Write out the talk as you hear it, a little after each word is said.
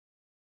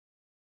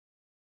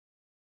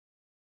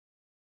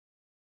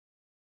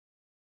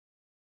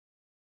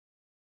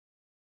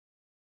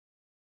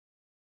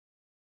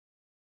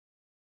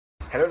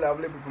Hello,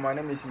 lovely people. My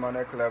name is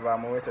Emmanuel Clever.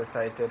 I'm always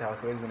excited,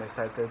 has always been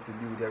excited to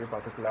be with every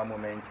particular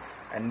moment.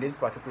 And this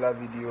particular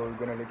video, we're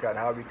going to look at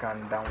how we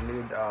can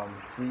download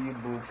free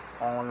books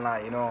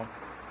online.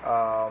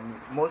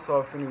 Most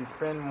often we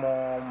spend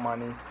more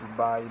money to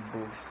buy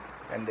books,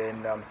 and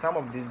then some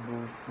of these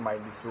books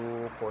might be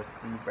so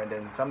costly, and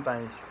then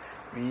sometimes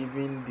we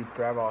even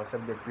deprive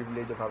ourselves the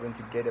privilege of having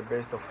to get the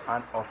best of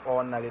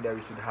all knowledge that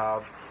we should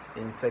have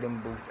in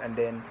certain books. And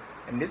then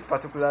in this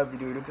particular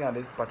video, we're looking at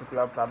this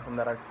particular platform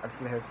that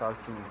actually helps us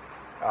to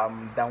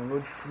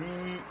download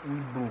free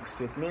ebooks.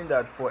 So it means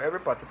that for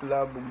every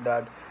particular book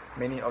that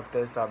many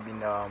authors have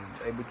been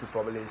able to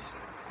publish,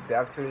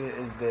 there actually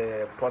is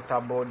the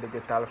portable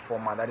digital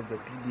format, that is the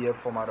PDF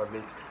format of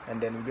it. And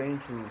then we're going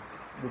to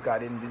look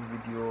at it in this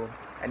video,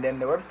 and then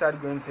the website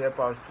is going to help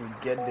us to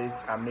get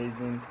this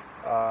amazing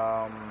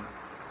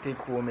take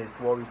home is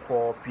what we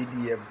call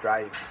PDF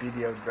drive.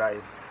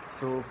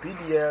 So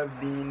PDF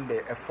being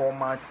a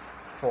format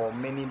for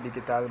many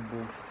digital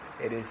books,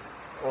 it is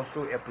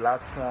also a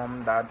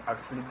platform that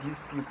actually gives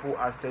people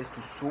access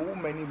to so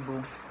many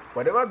books.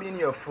 Whatever being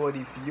your field,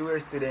 if you're a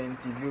student,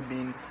 if you've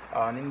been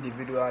an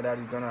individual, that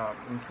is gonna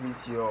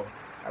increase your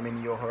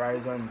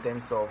horizon in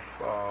terms of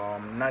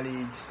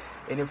knowledge.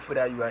 Any field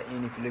that you are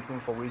in, if you're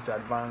looking for ways to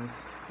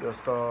advance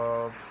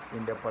yourself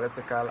in the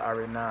political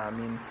arena,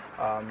 in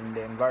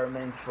the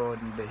environment field,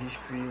 in the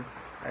history,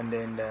 and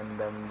then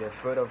the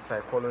field of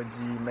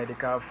psychology,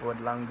 medical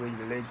field, language,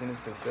 religion,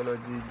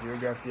 sociology,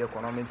 geography,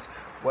 economics,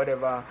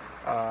 whatever,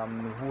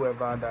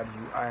 whoever that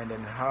you are, and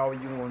then how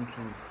you want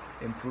to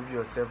improve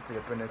yourself to the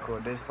pinnacle,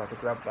 this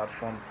particular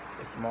platform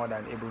is more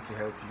than able to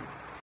help you.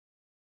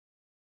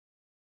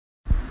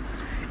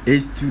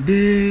 It's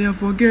today I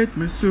forget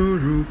my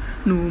sorrow,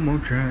 no more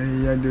cry,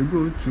 I dey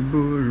go to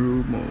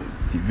borrow.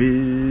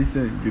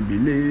 Motivation,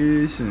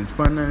 jubilations,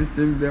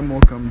 financing them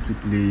all come to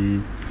play.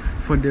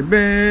 For the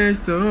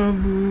best of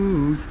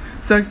books,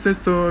 success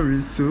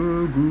stories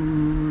so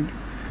good.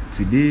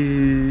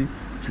 Today,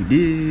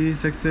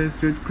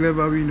 success with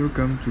Clever we no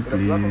come to play.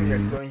 The platform we're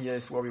exploring here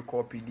is what we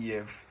call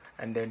PDF.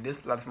 And then this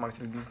platform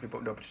actually gives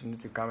people the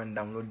opportunity to come and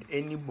download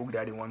any book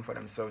that they want for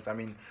themselves.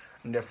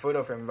 In the field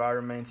of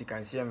environment, you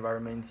can see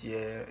environment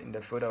here. In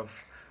the field of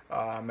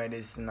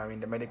medicine,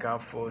 the medical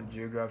field,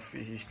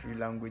 geography, history,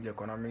 language,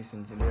 economics,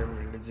 engineering,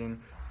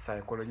 religion,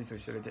 psychology,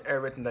 sociology,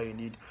 everything that you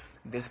need,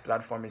 this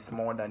platform is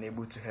more than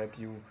able to help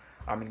you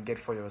get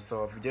for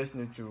yourself. You just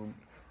need to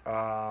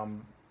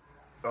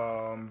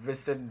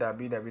visit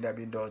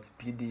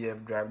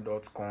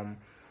www.pdfdrive.com,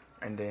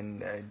 and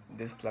then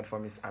this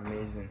platform is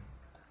amazing.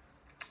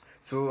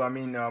 So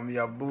we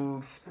have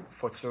books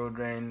for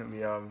children.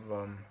 We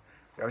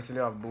actually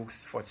have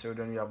books for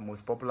children. We have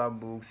most popular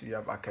books. We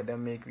have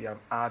academic. We have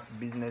art,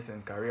 business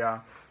and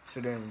career,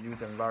 children and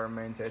youth,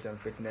 environment, health and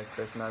fitness,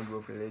 personal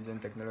growth, religion,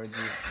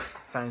 technology,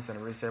 science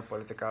and research,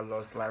 political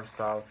laws,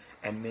 lifestyle,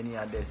 and many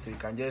others. So you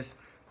can just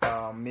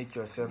make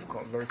yourself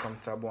very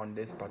comfortable on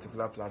this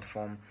particular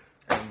platform,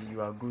 and you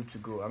are good to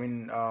go.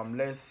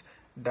 Let's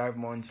dive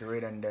more into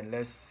it, and then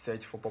let's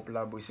search for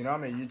popular books.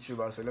 I'm a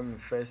YouTuber, so let me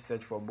first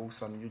search for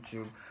books on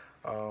YouTube.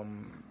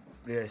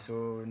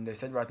 So in the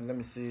search button, let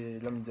me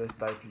just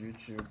type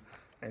YouTube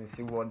and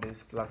see what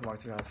this platform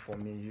actually has for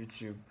me.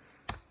 YouTube.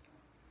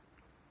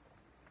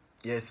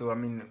 So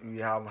we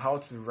have how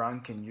to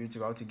rank in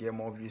YouTube, how to get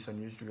more views on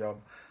YouTube. We have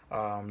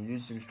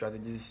YouTube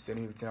strategies,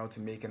 2015, how to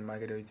make and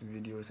market YouTube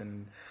videos,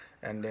 and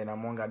then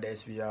among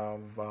others we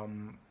have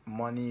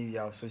money, we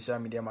have social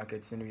media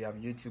marketing, we have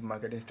YouTube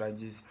marketing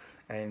strategies,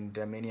 and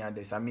many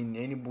others.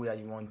 Any book that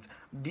you want.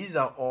 These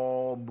are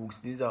all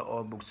books. So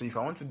if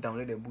I want to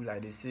download a book,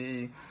 like they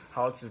say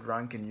how to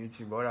rank in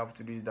YouTube, what I have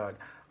to do is that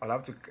I'll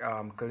have to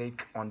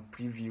click on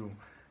preview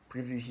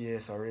here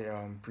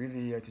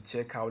to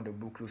check how the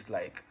book looks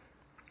like.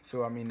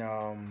 So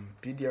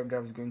PDF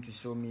Drive is going to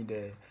show me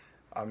the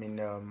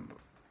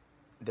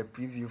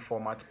preview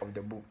format of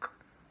the book.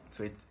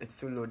 So it's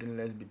still loading.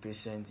 Let's be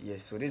patient.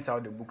 Yes, so this is how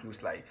the book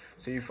looks like.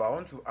 So if I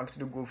want to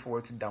actually go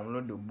forward to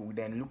download the book,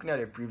 then looking at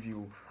the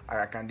preview,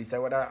 I can decide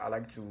whether I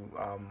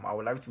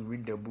would like to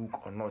read the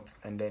book or not.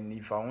 And then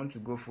if I want to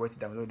go forward to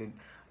download it,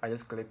 I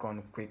just click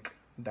on quick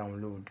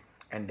download,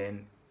 and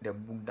then the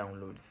book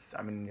downloads.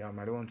 I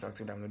don't want to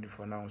actually download it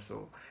for now,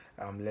 so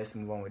let's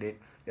move on with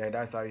it.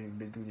 That's how you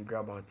basically go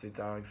about it.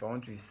 If I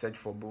want to search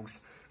for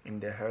books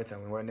in the health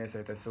and wellness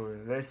sector, so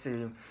let's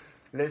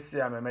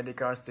say I'm a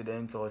medical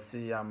student, or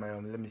say I'm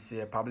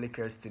a public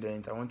health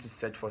student. I want to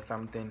search for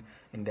something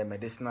in the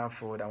medicinal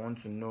field. I want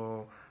to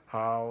know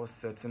how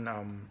certain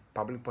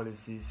public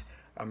policies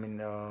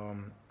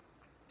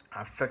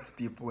affect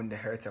people in the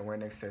health and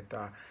wellness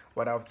sector.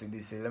 What I have to do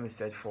is let me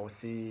search for,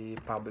 say,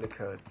 public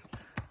health,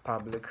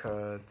 and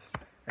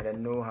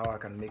then know how I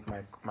can make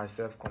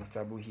myself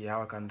comfortable here,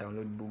 how I can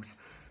download books,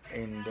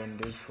 and then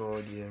this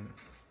for the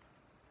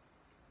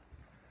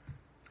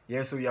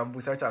so we have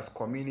books such as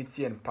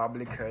community and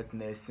public health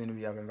nursing,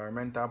 we have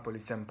environmental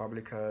policy and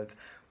public health,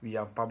 we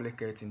have public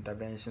health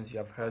interventions, we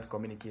have health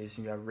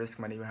communication, we have risk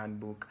management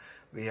handbook,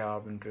 we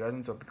have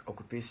introduction to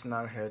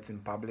occupational health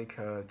and public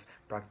health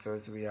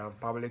practice, we have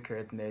public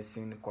health,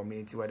 nursing,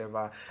 community,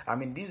 whatever. I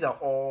mean, these are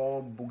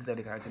all books that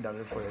you can actually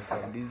download for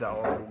yourself. These are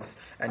all books,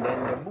 and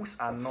then the books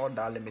are not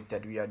that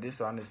limited. This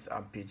one is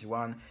page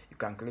 1. You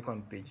can click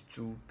on page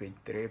 2, page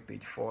 3,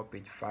 page 4,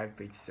 page 5,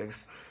 page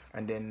 6,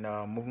 and then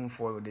moving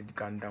forward, you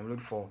can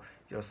download for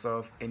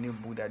yourself any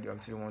book that you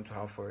actually want to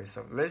have for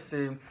yourself. Let's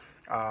say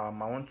I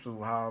want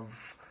to have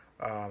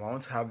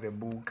a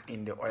book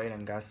in the oil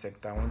and gas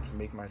sector. I want to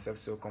make myself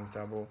so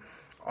comfortable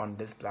on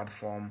this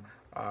platform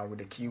with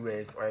the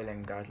keywords oil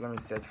and gas. Let me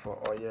search for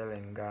oil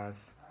and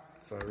gas.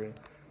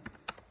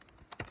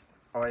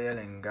 Oil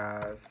and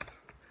gas.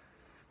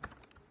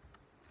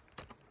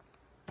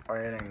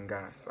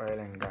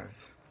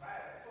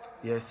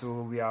 Yeah,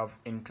 so we have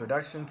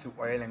introduction to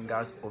oil and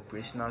gas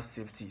operational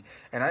safety,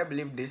 and I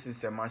believe this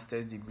is a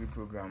master's degree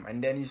program.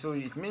 And then so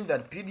it means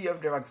that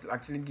PDF Drive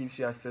actually gives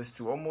you access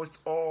to almost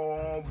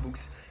all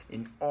books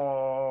in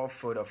all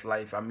field of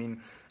life. I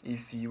mean,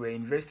 if you are a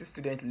university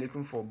student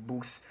looking for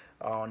books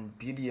on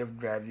PDF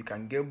Drive, you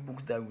can get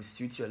books that will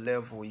suit your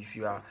level. If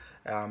you are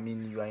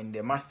you are in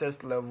the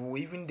master's level,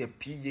 even the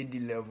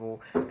PhD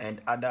level,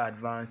 and other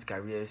advanced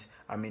careers,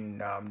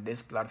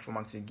 this platform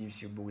actually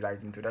gives you books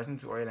like Introduction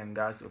to Oil and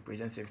Gas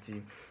Operation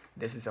Safety.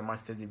 This is a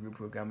master's degree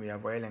program. We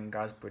have Oil and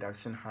Gas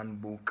Production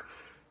Handbook,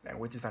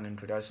 which is an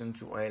introduction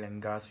to oil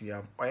and gas. We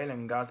have oil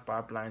and gas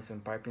pipelines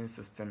and piping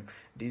system.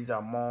 These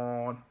are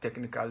more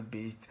technical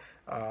based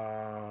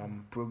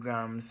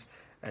programs,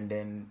 and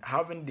then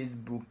having this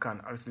book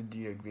can actually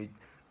do a great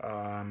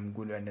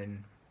good. And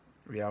then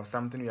we have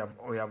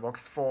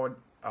Oxford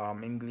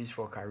English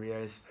for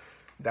Careers.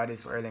 That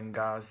is oil and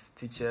gas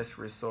teachers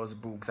resource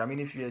books.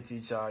 If you're a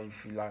teacher,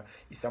 if you're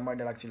somebody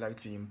that actually like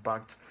to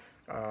impact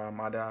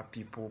other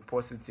people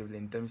positively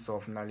in terms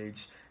of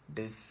knowledge,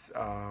 this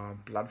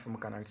platform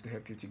can actually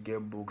help you to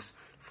get books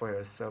for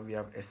yourself. We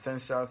have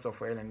essentials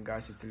of oil and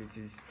gas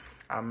utilities,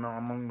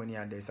 among many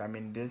others.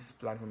 This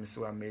platform is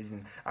so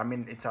amazing.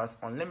 It has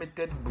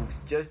unlimited books.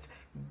 Just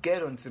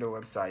get onto the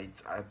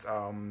website at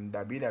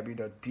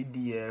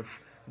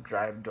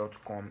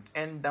www.pdfdrive.com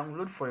and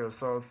download for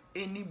yourself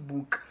any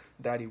book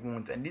that you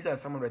want. And these are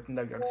some of the things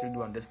that we actually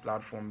do on this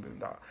platform.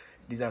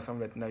 These are some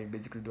of the things that we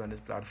basically do on this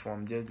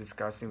platform, just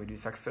discussing with you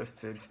success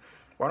tips.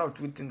 One or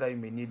two things that you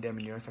may need them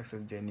in your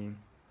success journey.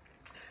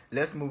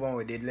 Let's move on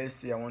with it. Let's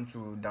say I want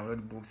to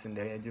download books in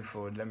the energy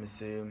field. Let me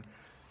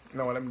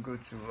go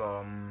to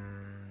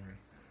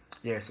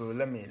so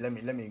let me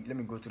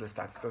go to the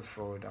statistics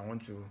field.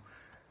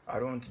 I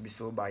don't want to be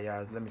so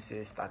biased. Let me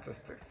say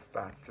statistics.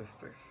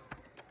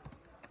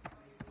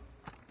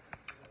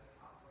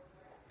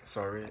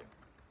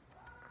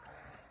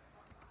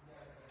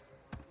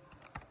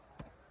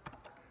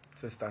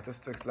 So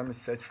statistics, let me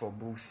search for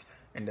books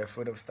in the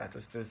field of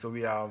statistics. So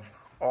we have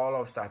all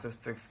of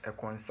statistics, a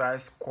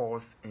concise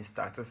course in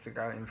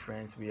statistical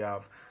inference. We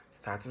have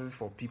statistics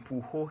for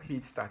people who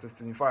hate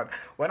statistics. In fact,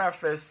 when I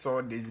first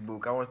saw this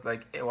book, I was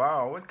like, hey,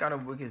 wow, what kind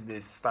of book is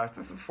this?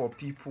 Statistics for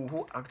people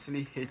who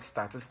actually hate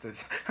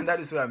statistics. And that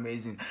is so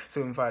amazing.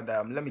 So in fact,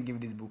 let me give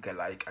this book a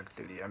like,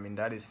 actually. I've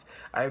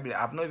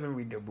not even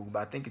read the book, but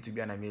I think it will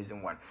be an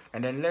amazing one.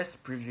 And then let's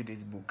preview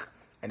this book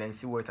and then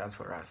see what it has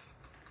for us.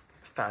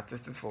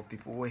 Statistics for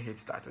people who hate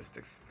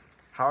statistics.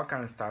 How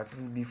can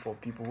statistics be for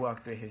people who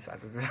actually hate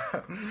statistics?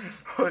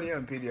 Only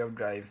on PDF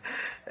Drive.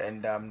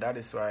 And that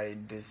is why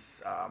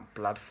this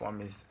platform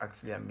is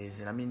actually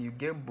amazing. You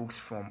get books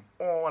from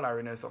all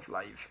arenas of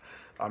life.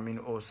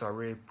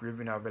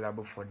 Preview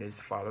available for this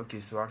file.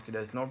 Okay, so actually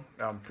there's no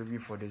preview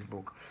for this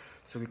book,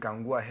 so we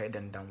can go ahead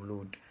and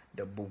download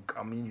the book.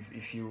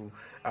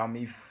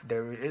 If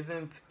there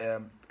isn't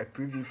a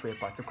preview for a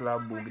particular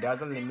book, it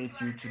doesn't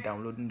limit you to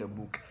downloading the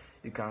book.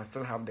 You can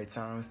still have the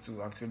chance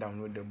to actually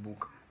download the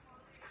book.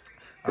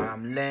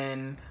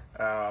 Learn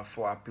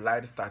for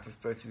applied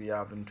statistics. We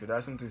have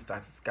introduction to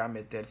statistical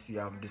methods. We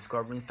have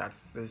discovering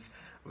statistics.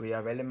 We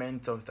have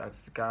elements of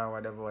statistical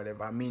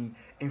whatever.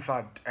 In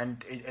fact,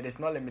 and it is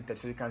not limited,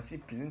 so you can see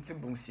plenty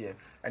books here,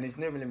 and it's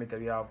not even limited.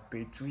 We have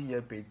page 2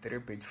 here, page 3,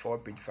 page 4,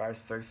 page 5,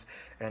 6,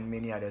 and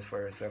many others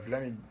for yourself.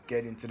 Let me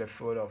get into the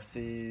field of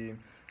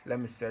let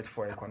me search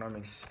for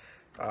economics.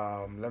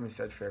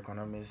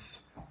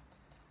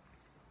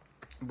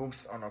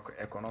 Books on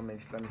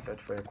economics. Let me search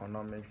for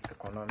economics.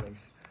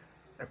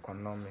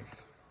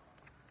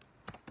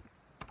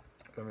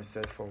 Let me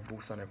search for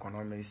books on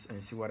economics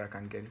and see what I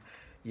can get.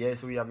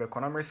 So we have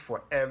economics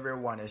for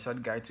everyone, a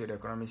short guide to the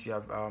economics. We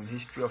have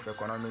history of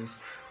economics.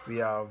 We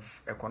have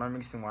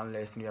economics in one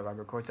lesson. We have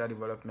agricultural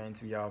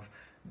development. We have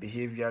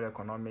behavioral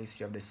economics.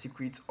 We have the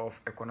secrets of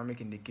economic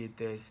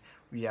indicators.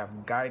 We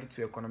have guide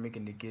to economic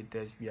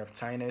indicators. We have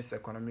China's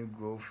economic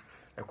growth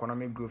and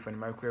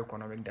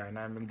macroeconomic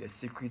dynamic, the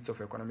secrets of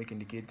economic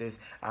indicators.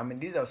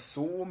 These are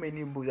so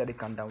many books that you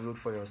can download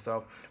for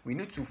yourself. We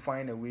need to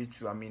find a way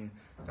to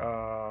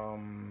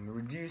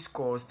reduce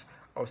cost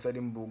of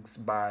studying books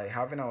by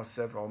having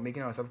ourselves or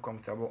making ourselves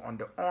comfortable on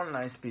the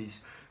online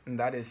space, and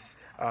that is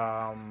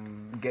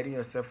getting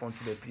yourself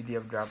onto the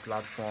PDF Drive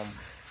platform,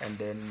 and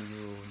then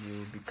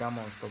you become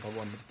unstoppable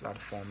on this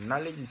platform.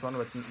 Knowledge is one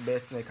of the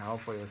best things you can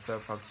have for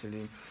yourself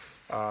actually.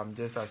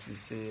 Just as we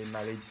say,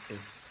 knowledge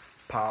is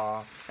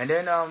power. And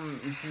then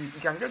if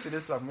you can get to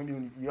this platform,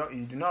 maybe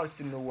you do not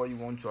actually know what you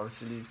want to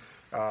actually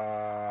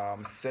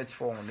search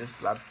for on this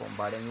platform,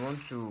 but then you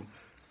want to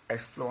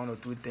explore one or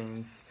two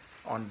things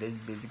on this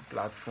basic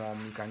platform,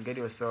 you can get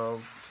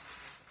yourself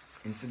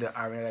into the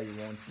area that you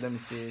want. Let me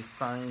say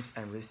science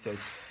and research.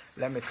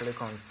 Let me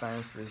click on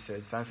science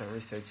and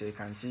research here. You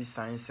can see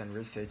science and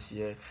research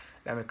here.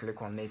 Let me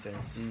click on it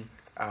and see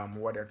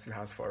what it actually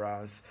has for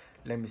us.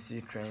 Let me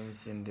see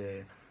trends in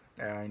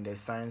the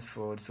science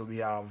field. So we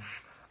have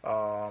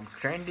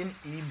trending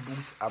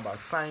ebooks about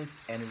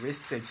science and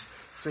research.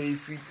 So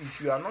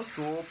if you are not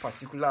so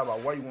particular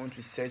about what you want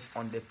to search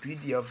on the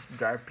PDF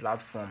Drive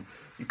platform,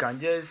 you can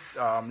just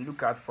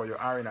look out for your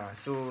arena.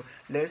 So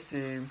let's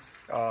say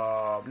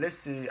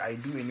I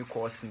do any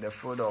course in the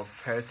field of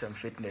health and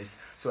fitness.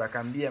 So I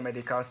can be a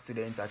medical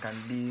student. I can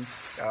be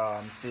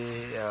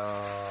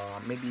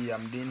maybe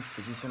I'm doing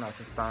physician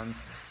assistant.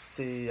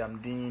 Say I'm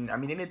doing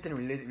anything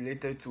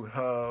related to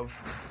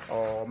health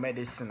or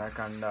medicine. I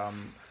can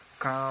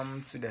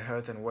come to the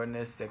health and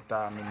wellness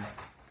sector.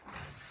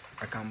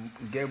 I can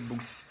get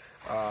books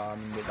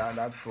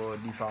that for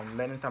if I'm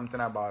learning something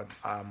about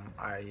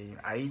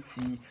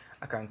IT,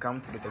 I can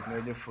come to the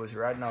technology field.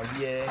 Right now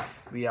here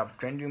we have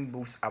trending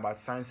books about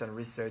science and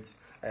research.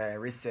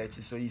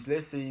 So if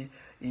let's say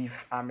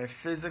if I'm a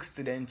physics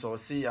student, or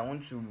say I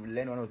want to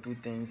learn one or two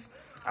things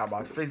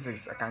about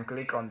physics, I can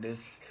click on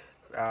this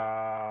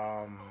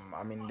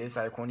this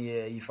icon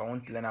here. If I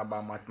want to learn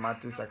about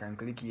mathematics, I can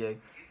click here.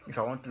 If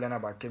I want to learn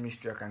about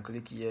chemistry, I can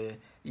click here.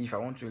 If I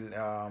want to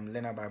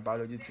learn about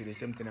biology, to the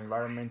same thing,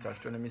 environment,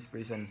 astronomy,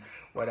 space, and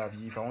what have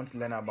you. If I want to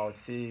learn about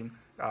say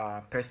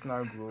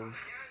personal growth,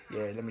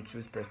 let me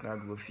choose personal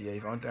growth here.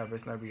 If I want to have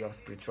personal growth, we have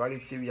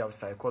spirituality, we have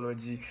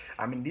psychology.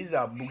 These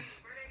are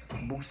books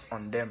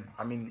on them.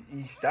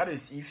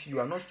 If you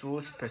are not so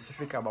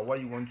specific about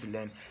what you want to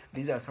learn,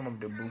 these are some of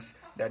the books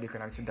that you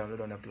can actually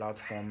download on the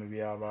platform. We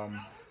have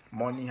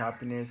money,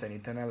 happiness, and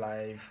eternal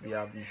life. We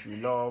have if you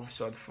love,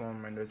 short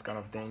form, and those kind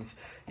of things.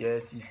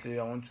 Yes, you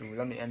say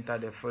let me enter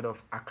the field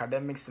of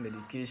academics and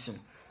education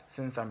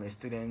since I'm a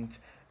student.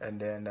 And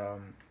then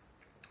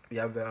we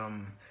have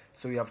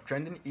we have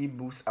trending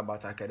ebooks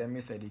about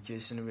academics and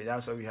education.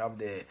 That's why we have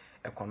the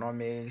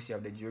economics, you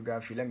have the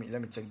geography. Let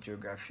me check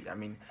geography.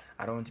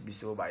 I don't want to be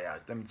so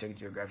biased. Let me check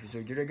geography.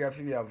 So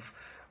geography, we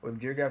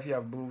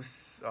have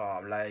books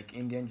like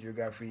Indian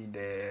geography,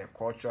 the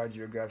cultural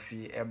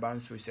geography, urban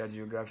social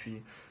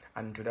geography,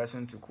 an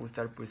introduction to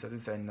coastal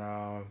processes and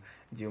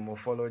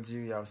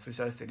geomorphology. We have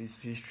social studies,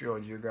 history or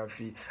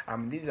geography.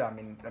 There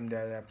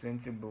are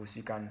plenty of books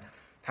you can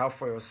have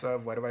for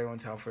yourself, whatever you want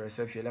to have for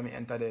yourself here. Let me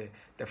enter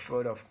the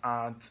field of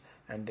art,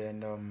 and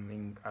then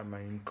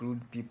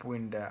include people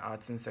in the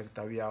arts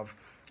sector. We have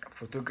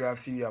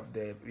photography,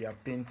 we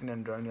have painting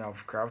and drawing, we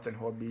have craft and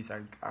hobbies,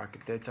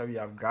 architecture, we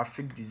have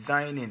graphic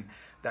designing.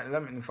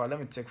 Let me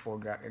check for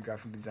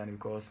graphic design,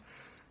 because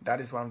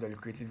that is one of the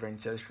lucrative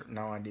ventures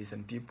nowadays,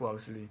 and people are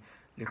actually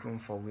looking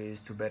for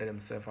ways to better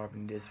themselves up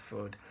in this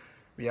field.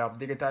 We have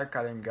digital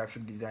color and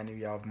graphic design.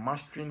 We have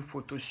mastering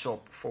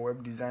Photoshop for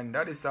web design.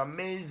 That is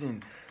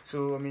amazing.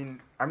 So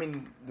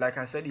like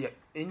I said,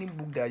 any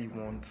book that you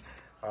want,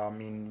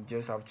 you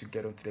just have to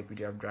get onto the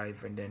PDF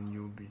Drive, and then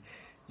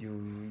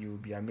you'll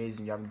be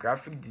amazing. You have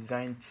graphic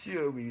design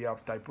too. We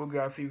have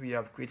typography. We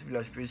have creative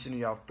illustration.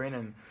 We have pen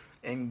and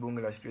ink book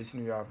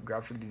illustration. We have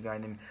graphic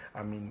designing.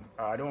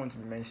 I don't want to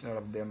mention all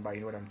of them, but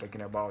you know what I'm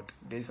talking about.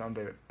 This on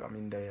the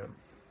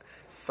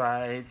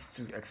sites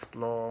to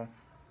explore,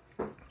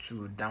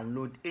 to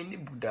download any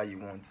book that you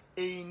want,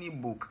 any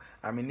book.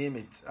 Name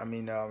it.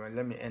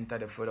 Let me enter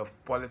the field of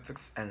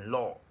politics and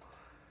law.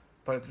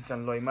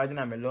 Imagine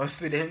I'm a law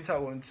student. I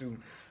want to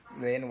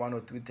learn one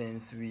or two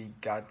things. We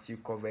got you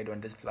covered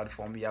on this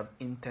platform. We have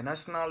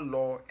international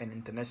law and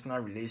international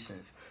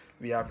relations.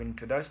 We have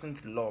introduction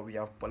to law. We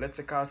have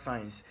political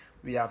science.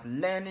 We have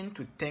learning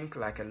to think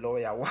like a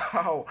lawyer.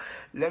 Wow.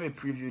 Let me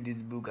preview this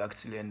book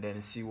actually, and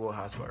then see what it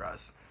has for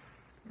us.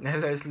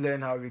 Let's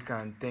learn how we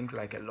can think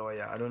like a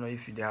lawyer. I don't know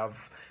if you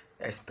have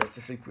a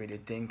specific way to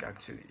think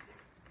actually.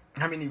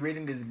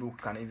 Reading this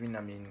book can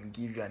even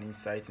give you an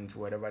insight into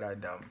whatever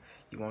that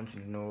you want to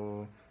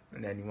know,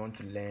 and then you want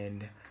to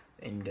learn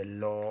in the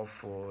law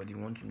for. You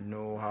want to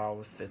know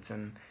how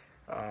certain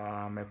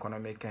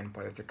economic and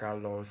political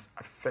laws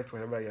affect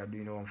whatever you are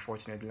doing.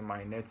 Unfortunately,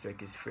 my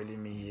network is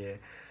failing me here.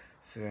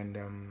 So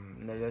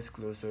let's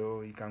close.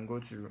 So you can go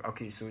to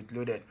so it's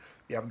loaded.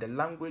 We have the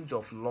language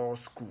of law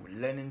school,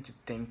 learning to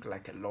think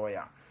like a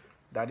lawyer.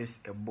 That is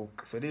a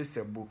book. So this is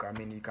a book.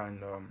 You can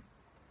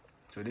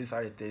so this is how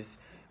it is,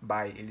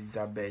 by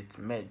Elizabeth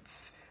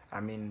Metz.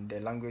 The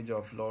language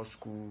of law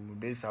school.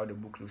 This is how the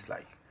book looks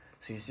like.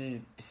 So you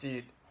see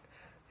it.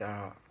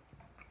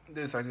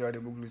 This is actually how the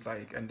book looks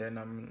like. And then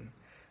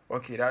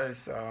Okay, that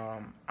is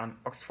an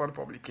Oxford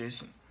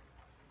publication.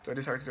 So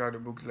this is actually how the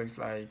book looks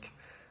like.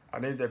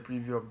 And there's the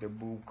preview of the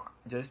book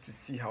just to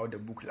see how the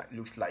book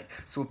looks like.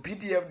 So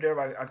PDF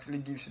Drive actually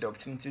gives you the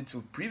opportunity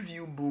to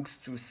preview books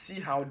to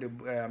see how the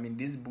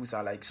these books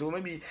are like. So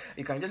maybe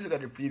you can just look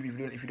at the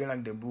preview. If you don't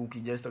like the book,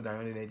 you just stop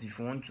downloading it. If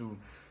you want to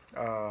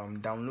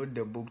download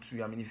the book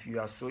too, if you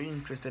are so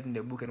interested in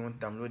the book and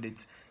want to download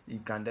it, you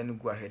can then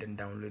go ahead and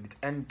download it.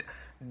 And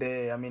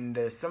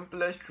the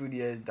simplest truth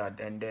is that,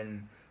 and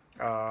then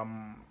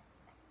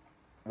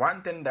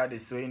one thing that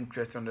is so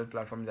interesting on this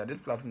platform is that this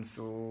platform is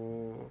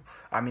so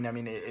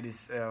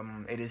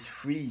it is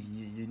free.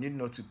 You need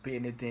not to pay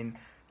anything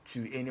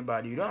to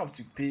anybody. You don't have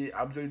to pay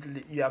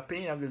absolutely. You are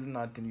paying absolutely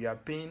nothing. You are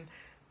paying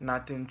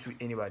nothing to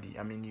anybody.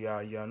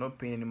 You are not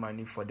paying any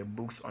money for the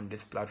books on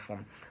this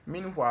platform.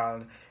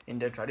 Meanwhile, in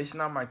the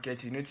traditional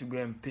market, you need to go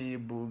and pay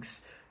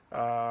books,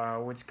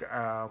 which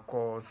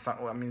cost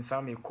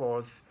some may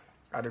cost,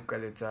 how do you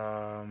call it,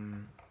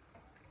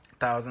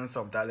 thousands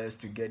of dollars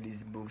to get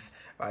these books,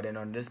 but then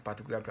on this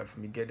particular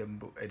platform you get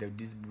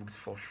these books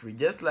for free.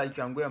 Just like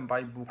you can go and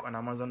buy book on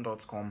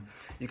Amazon.com,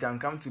 you can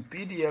come to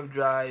PDF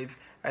Drive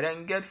and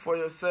then get for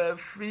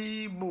yourself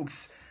free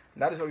books.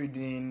 That is what we're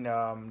doing.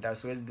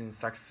 That's always been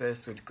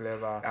success with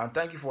Clever.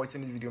 Thank you for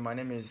watching this video. My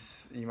name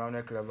is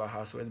Emmanuel Clever.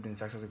 Has always been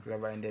success with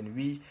Clever, and then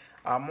we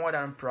are more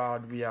than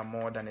proud, we are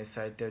more than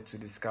excited to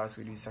discuss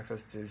with you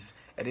success tips.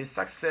 It is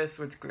success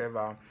with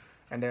Clever.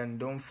 And then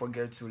don't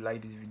forget to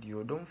like this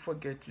video, don't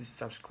forget to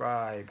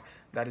subscribe.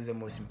 That is the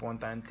most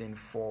important thing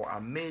for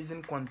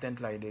amazing content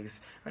like this.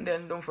 And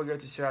then don't forget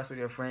to share us with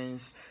your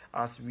friends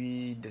as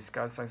we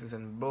discuss success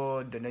and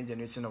build the next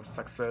generation of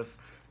success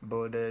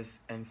builders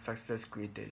and success creators.